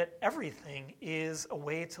discover that everything is a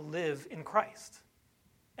way to live in Christ.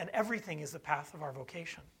 And everything is the path of our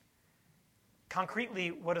vocation.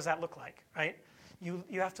 Concretely, what does that look like, right? You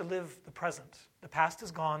have to live the present. The past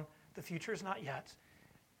is gone. The future is not yet.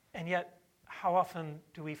 And yet, how often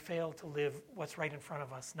do we fail to live what's right in front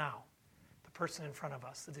of us now? The person in front of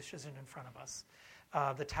us, the decision in front of us,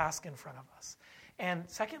 the task in front of us. And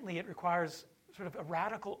secondly, it requires sort of a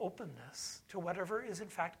radical openness to whatever is in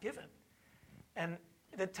fact given. And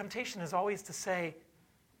the temptation is always to say,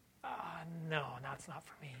 no, that's not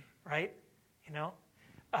for me, right?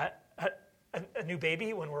 A new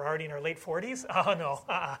baby when we're already in our late 40s? Oh,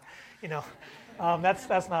 no,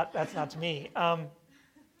 that's not to me.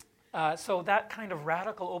 So that kind of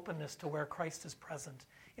radical openness to where Christ is present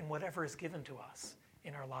in whatever is given to us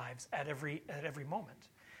in our lives at every moment.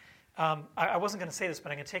 I wasn't going to say this,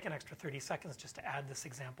 but I'm going to take an extra 30 seconds just to add this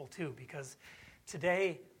example too, because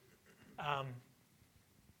today, it's going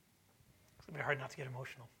to be hard not to get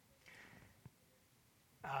emotional.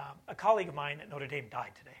 A colleague of mine at Notre Dame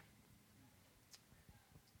died today.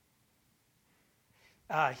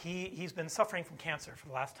 He's been suffering from cancer for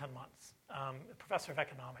the last 10 months. A professor of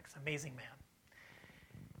economics, amazing man.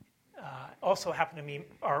 Also happened to be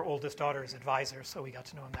our oldest daughter's advisor, so we got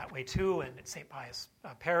to know him that way too, and at St. Pius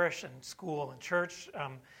Parish and school and church,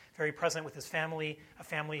 very present with his family, a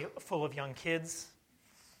family full of young kids,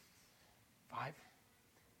 5,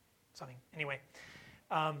 something, anyway.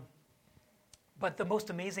 But the most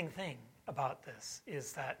amazing thing about this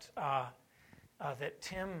is that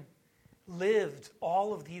Tim lived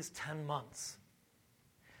all of these 10 months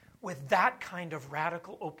with that kind of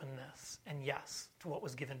radical openness and yes to what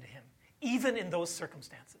was given to him, even in those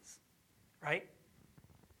circumstances, right?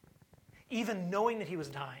 Even knowing that he was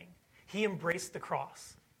dying, he embraced the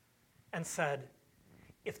cross and said,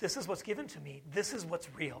 if this is what's given to me, this is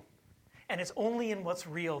what's real. And it's only in what's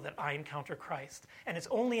real that I encounter Christ. And it's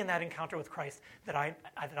only in that encounter with Christ that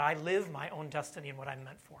I live my own destiny and what I'm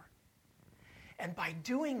meant for. And by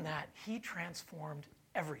doing that, he transformed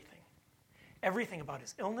everything. Everything about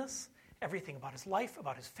his illness, everything about his life,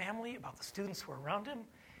 about his family, about the students who were around him.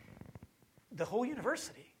 The whole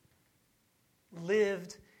university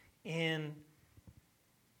lived in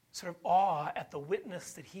sort of awe at the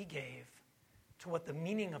witness that he gave to what the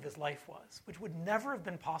meaning of his life was, which would never have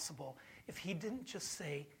been possible if he didn't just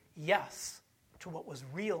say yes to what was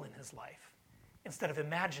real in his life instead of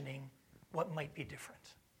imagining what might be different.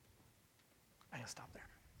 I'm going to stop there.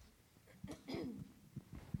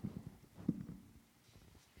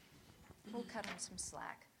 We'll cut him some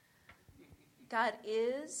slack. God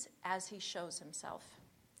is as he shows himself.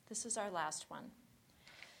 This is our last one.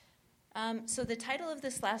 So the title of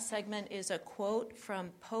this last segment is a quote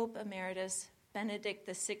from Pope Emeritus Benedict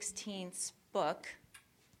XVI's book.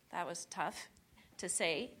 That was tough to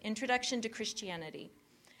say. Introduction to Christianity.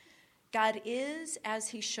 God is as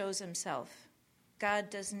he shows himself. God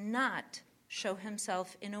does not show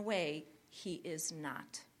himself in a way he is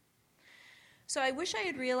not. So I wish I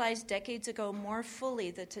had realized decades ago more fully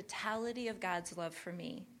the totality of God's love for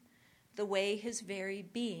me, the way his very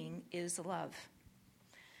being is love.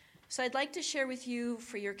 So I'd like to share with you,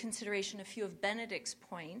 for your consideration, a few of Benedict's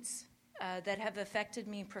points that have affected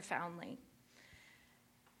me profoundly.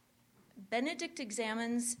 Benedict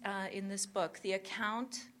examines in this book the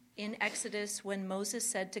account in Exodus when Moses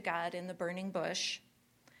said to God in the burning bush,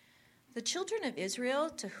 "The children of Israel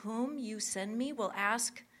to whom you send me will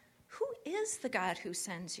ask, 'Who is the God who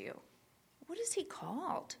sends you? What is he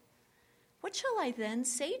called? What shall I then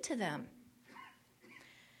say to them?'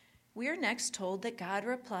 We are next told that God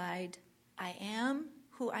replied, 'I am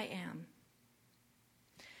who I am.'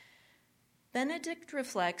 Benedict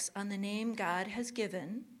reflects on the name God has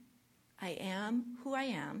given, 'I am who I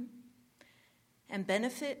am,' and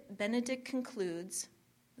Benedict concludes,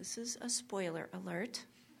 this is a spoiler alert,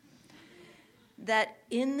 that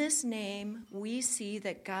in this name we see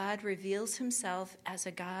that God reveals himself as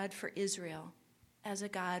a God for Israel, as a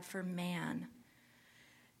God for man.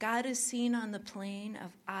 God is seen on the plane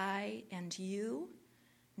of I and you,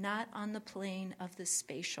 not on the plane of the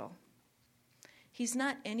spatial. He's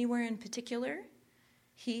not anywhere in particular.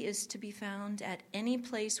 He is to be found at any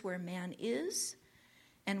place where man is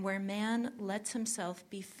and where man lets himself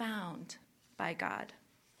be found by God.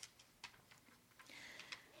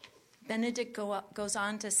 Benedict goes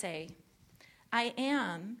on to say, 'I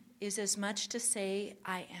am' is as much to say,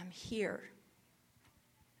 'I am here.'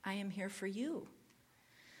 I am here for you.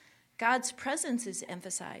 God's presence is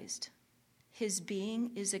emphasized. His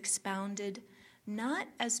being is expounded not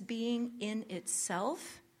as being in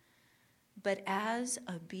itself, but as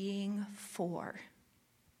a being for.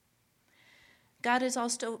 God is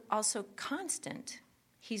also constant.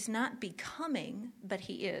 He's not becoming, but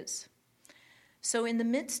he is. So in the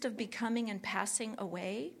midst of becoming and passing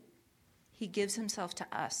away, he gives himself to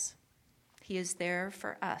us. He is there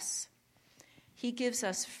for us. He gives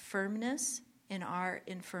us firmness in our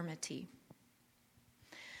infirmity.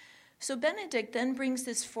 So Benedict then brings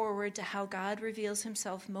this forward to how God reveals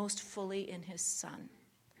himself most fully in his Son.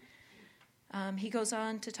 He goes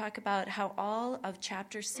on to talk about how all of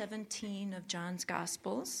chapter 17 of John's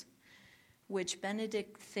Gospels, which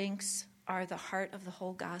Benedict thinks are the heart of the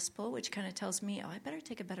whole gospel, which kind of tells me, I better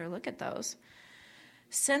take a better look at those,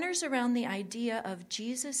 centers around the idea of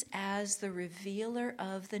Jesus as the revealer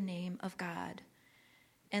of the name of God,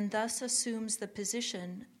 and thus assumes the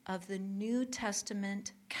position of the New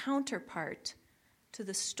Testament counterpart to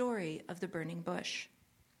the story of the burning bush.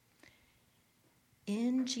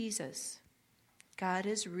 In Jesus, God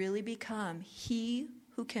has really become he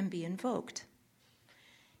who can be invoked.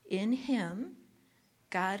 In him,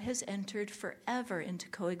 God has entered forever into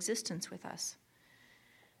coexistence with us.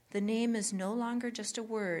 The name is no longer just a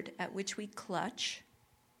word at which we clutch.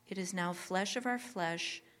 It is now flesh of our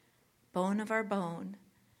flesh, bone of our bone.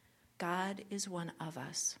 God is one of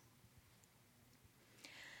us.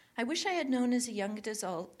 I wish I had known as a young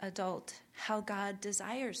adult how God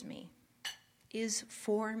desires me, is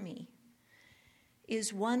for me,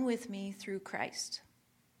 is one with me through Christ.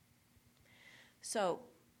 So,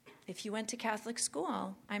 if you went to Catholic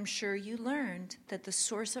school, I'm sure you learned that the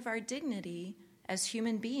source of our dignity as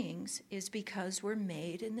human beings is because we're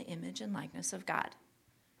made in the image and likeness of God.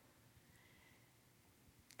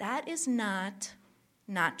 That is not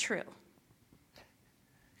true.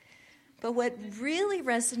 But what really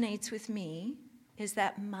resonates with me is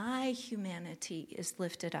that my humanity is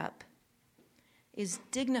lifted up, is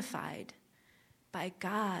dignified by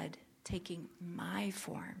God taking my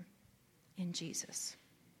form in Jesus.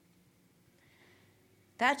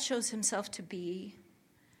 That shows himself to be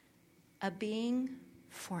a being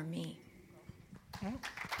for me.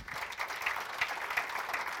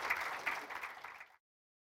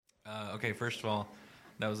 Okay, first of all,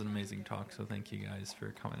 that was an amazing talk, so thank you guys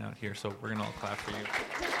for coming out here. So we're going to all clap for you.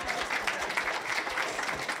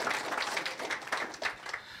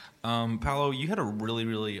 Paolo, you had a really,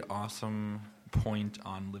 really awesome point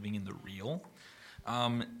on living in the real.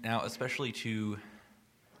 Now, especially to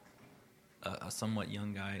a somewhat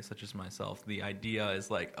young guy such as myself, the idea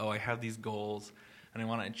is like, oh, I have these goals, and I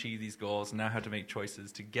want to achieve these goals, and now I have to make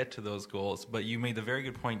choices to get to those goals. But you made the very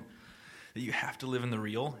good point that you have to live in the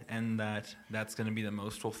real, and that's going to be the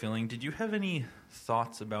most fulfilling. Did you have any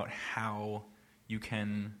thoughts about how you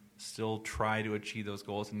can still try to achieve those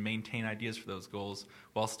goals and maintain ideas for those goals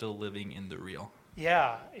while still living in the real?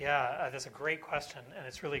 Yeah, that's a great question, and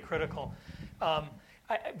it's really critical,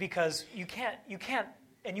 because you can't,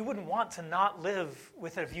 and you wouldn't want to not live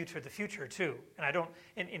with a view to the future too. And I don't,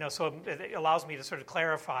 so it allows me to sort of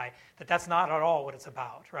clarify that that's not at all what it's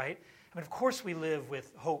about, right? I mean, of course we live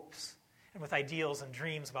with hopes and with ideals and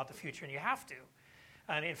dreams about the future, and you have to.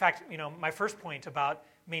 And in fact, my first point about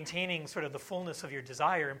maintaining sort of the fullness of your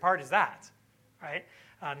desire, in part, is that, right?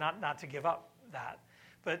 Not to give up that.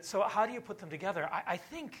 But so how do you put them together? I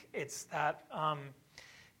think it's that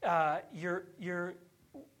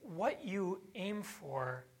what you aim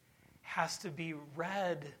for has to be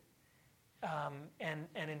read and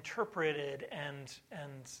interpreted and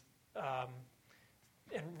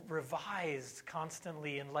revised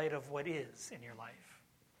constantly in light of what is in your life,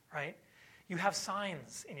 right? You have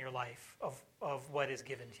signs in your life of what is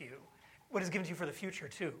given to you, what is given to you for the future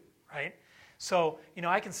too, right? So,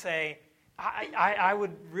 I can say, I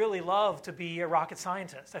would really love to be a rocket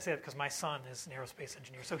scientist. I say that because my son is an aerospace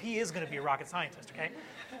engineer, so he is going to be a rocket scientist, okay?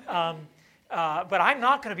 But I'm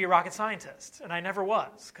not going to be a rocket scientist, and I never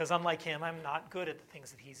was, because unlike him, I'm not good at the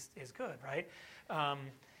things that he's good, right?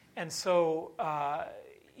 And so,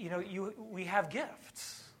 we have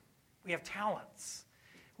gifts, we have talents,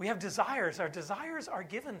 we have desires. Our desires are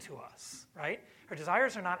given to us, right? Our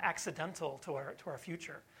desires are not accidental to our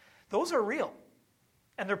future. Those are real,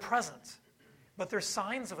 and they're present, but they're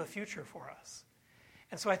signs of a future for us.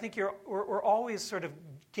 And so I think we're always sort of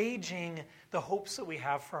gauging the hopes that we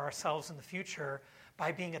have for ourselves in the future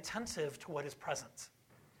by being attentive to what is present,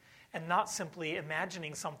 and not simply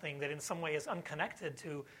imagining something that in some way is unconnected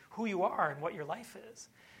to who you are and what your life is.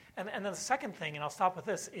 And then the second thing, and I'll stop with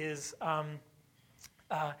this, is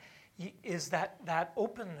that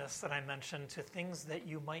openness that I mentioned to things that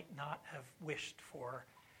you might not have wished for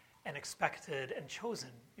and expected and chosen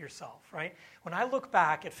yourself, right? When I look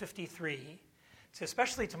back at 53,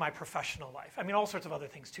 especially to my professional life, I mean all sorts of other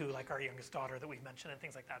things too, like our youngest daughter that we've mentioned and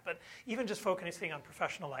things like that, but even just focusing on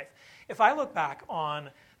professional life, if I look back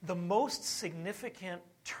on the most significant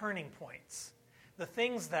turning points, the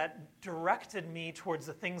things that directed me towards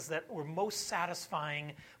the things that were most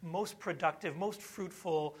satisfying, most productive, most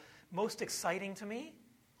fruitful, most exciting to me,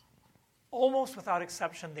 almost without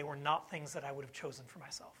exception, they were not things that I would have chosen for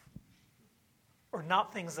myself, or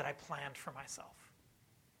not things that I planned for myself,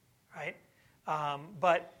 right?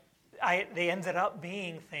 But they ended up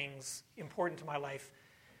being things important to my life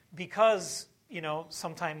because,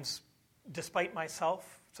 sometimes despite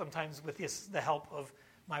myself, sometimes with the help of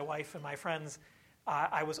my wife and my friends,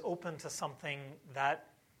 I was open to something that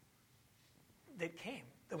came,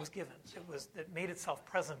 that was given, that made itself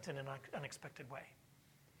present in an unexpected way.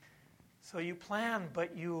 So you plan,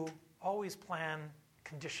 but you always plan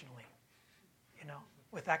conditionally,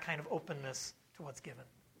 with that kind of openness to what's given.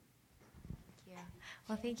 you.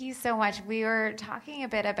 Well, thank you so much. We were talking a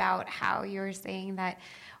bit about how you were saying that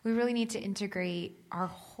we really need to integrate our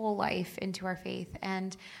whole life into our faith,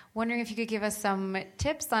 and wondering if you could give us some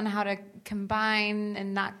tips on how to combine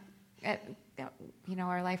and not,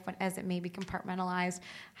 our life as it may be compartmentalized.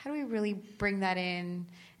 How do we really bring that in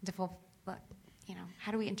into full,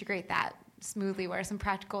 how do we integrate that smoothly? What are some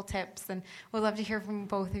practical tips? And we'd love to hear from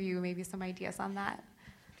both of you, maybe some ideas on that.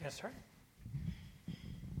 Yes, sir.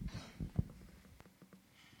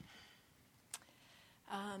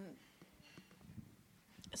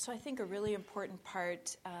 So I think a really important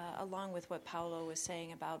part, along with what Paolo was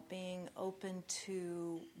saying about being open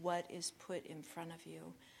to what is put in front of you.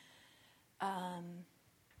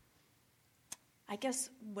 I guess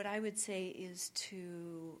what I would say is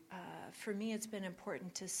to, for me, it's been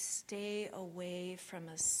important to stay away from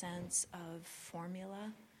a sense of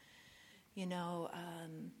formula,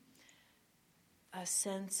 a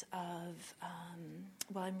sense of,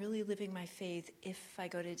 I'm really living my faith if I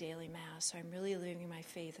go to daily mass, or I'm really living my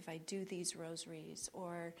faith if I do these rosaries,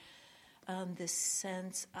 or this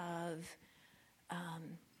sense of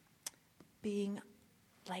being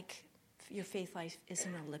like, your faith life is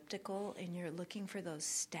an elliptical, and you're looking for those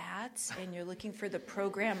stats, and you're looking for the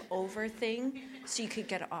program over thing so you could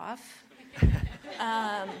get off.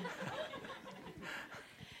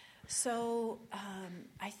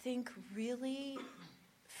 I think really,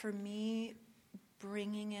 for me,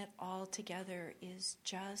 bringing it all together is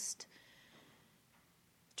just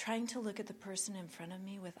trying to look at the person in front of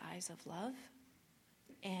me with eyes of love,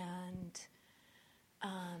 and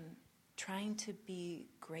trying to be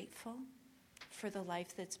grateful for the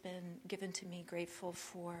life that's been given to me, grateful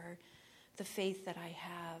for the faith that I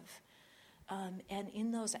have. And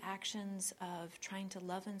in those actions of trying to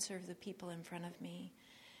love and serve the people in front of me,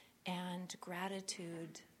 and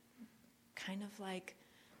gratitude, kind of like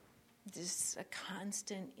just a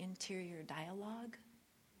constant interior dialogue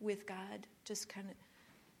with God, just kind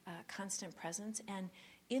of constant presence. And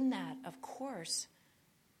in that, of course,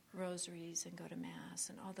 rosaries and go to Mass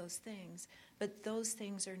and all those things. But those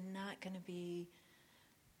things are not going to be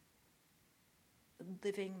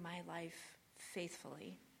living my life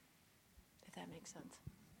faithfully, if that makes sense.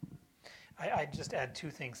 I just add two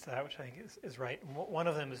things to that, which I think is right. One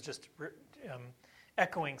of them is just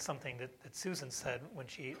echoing something that Susan said when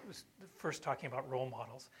she was first talking about role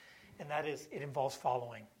models, and that is it involves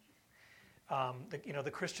following.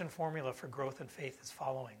 The Christian formula for growth in faith is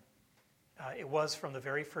following. It was from the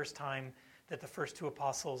very first time that the first two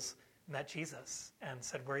apostles met Jesus and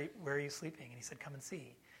said, where are you sleeping? And he said, come and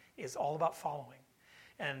see. It's all about following.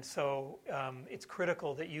 And so it's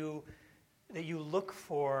critical that you look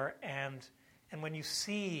for, and when you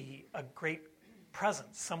see a great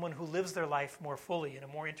presence, someone who lives their life more fully, in a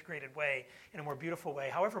more integrated way, in a more beautiful way,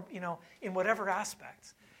 however, in whatever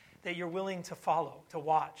aspect, that you're willing to follow, to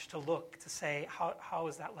watch, to look, to say, how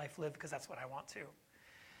is that life lived? Because that's what I want to.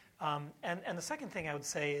 And the second thing I would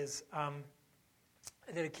say is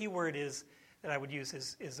that a key word that I would use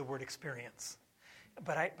is the word experience.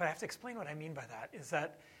 But I have to explain what I mean by that. Is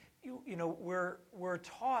that we're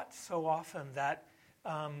taught so often that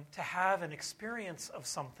to have an experience of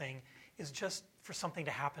something is just for something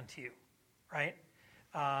to happen to you, right?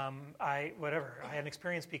 I had an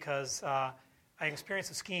experience because I had an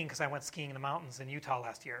experience of skiing because I went skiing in the mountains in Utah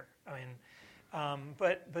last year.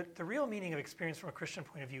 But the real meaning of experience from a Christian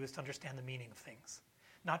point of view is to understand the meaning of things,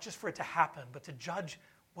 not just for it to happen, but to judge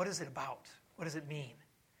what is it about, what does it mean,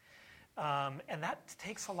 and that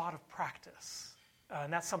takes a lot of practice,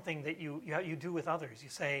 and that's something that you do with others. You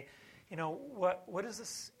say, what is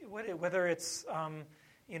this? Whether it's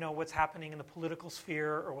what's happening in the political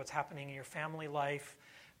sphere or what's happening in your family life,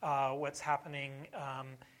 what's happening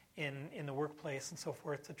in the workplace and so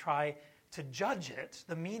forth, to try to judge it,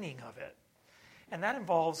 the meaning of it. And that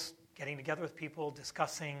involves getting together with people,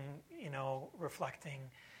 discussing, reflecting,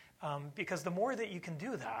 because the more that you can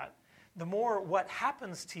do that, the more what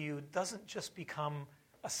happens to you doesn't just become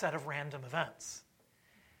a set of random events.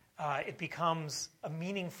 It becomes a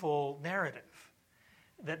meaningful narrative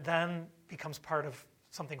that then becomes part of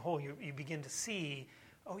something whole. You begin to see,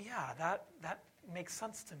 oh yeah, that makes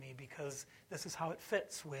sense to me because this is how it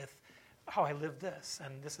fits with how I live this,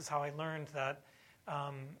 and this is how I learned that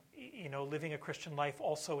living a Christian life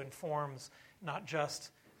also informs not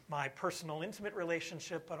just my personal, intimate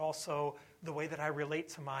relationship, but also the way that I relate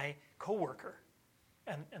to my coworker,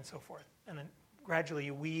 and so forth. And then gradually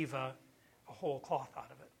you weave a whole cloth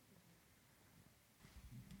out of it.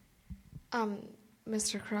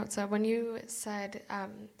 Mr. Carrozza, when you said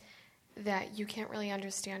that you can't really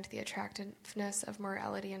understand the attractiveness of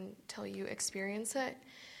morality until you experience it,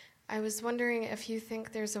 I was wondering if you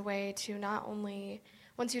think there's a way to not only,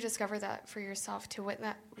 once you discover that for yourself, to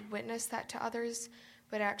witness that to others,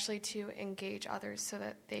 but actually to engage others so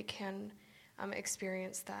that they can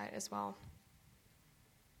experience that as well.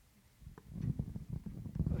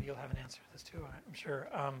 Well, you'll have an answer to this too, I'm sure.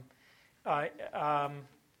 I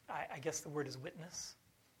guess the word is witness,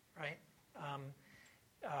 right?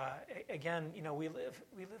 Again, we live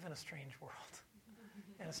in a strange world,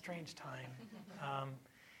 in a strange time,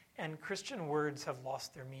 and Christian words have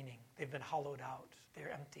lost their meaning. They've been hollowed out.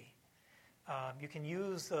 They're empty. You can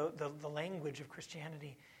use the language of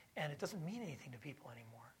Christianity, and it doesn't mean anything to people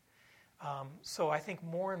anymore. So I think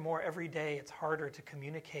more and more every day it's harder to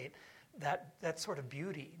communicate that sort of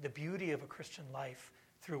beauty, the beauty of a Christian life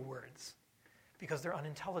through words, because they're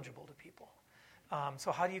unintelligible to people.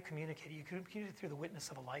 So how do you communicate? You communicate through the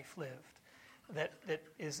witness of a life lived that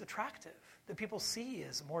is attractive, that people see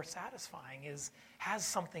as more satisfying, has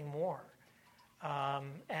something more.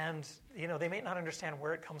 And they may not understand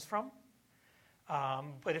where it comes from,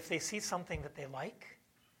 but if they see something that they like,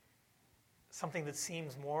 something that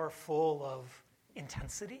seems more full of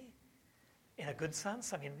intensity, in a good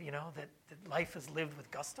sense, that life is lived with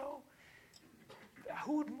gusto,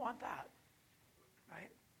 who wouldn't want that, right?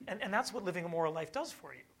 And that's what living a moral life does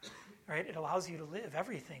for you, right? It allows you to live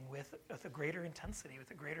everything with a greater intensity,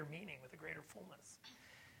 with a greater meaning, with a greater fullness.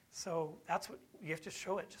 So that's what you have to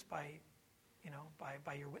show it just by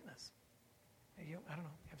your witness. I don't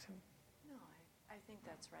know. You have some? No, I think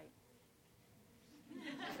that's right.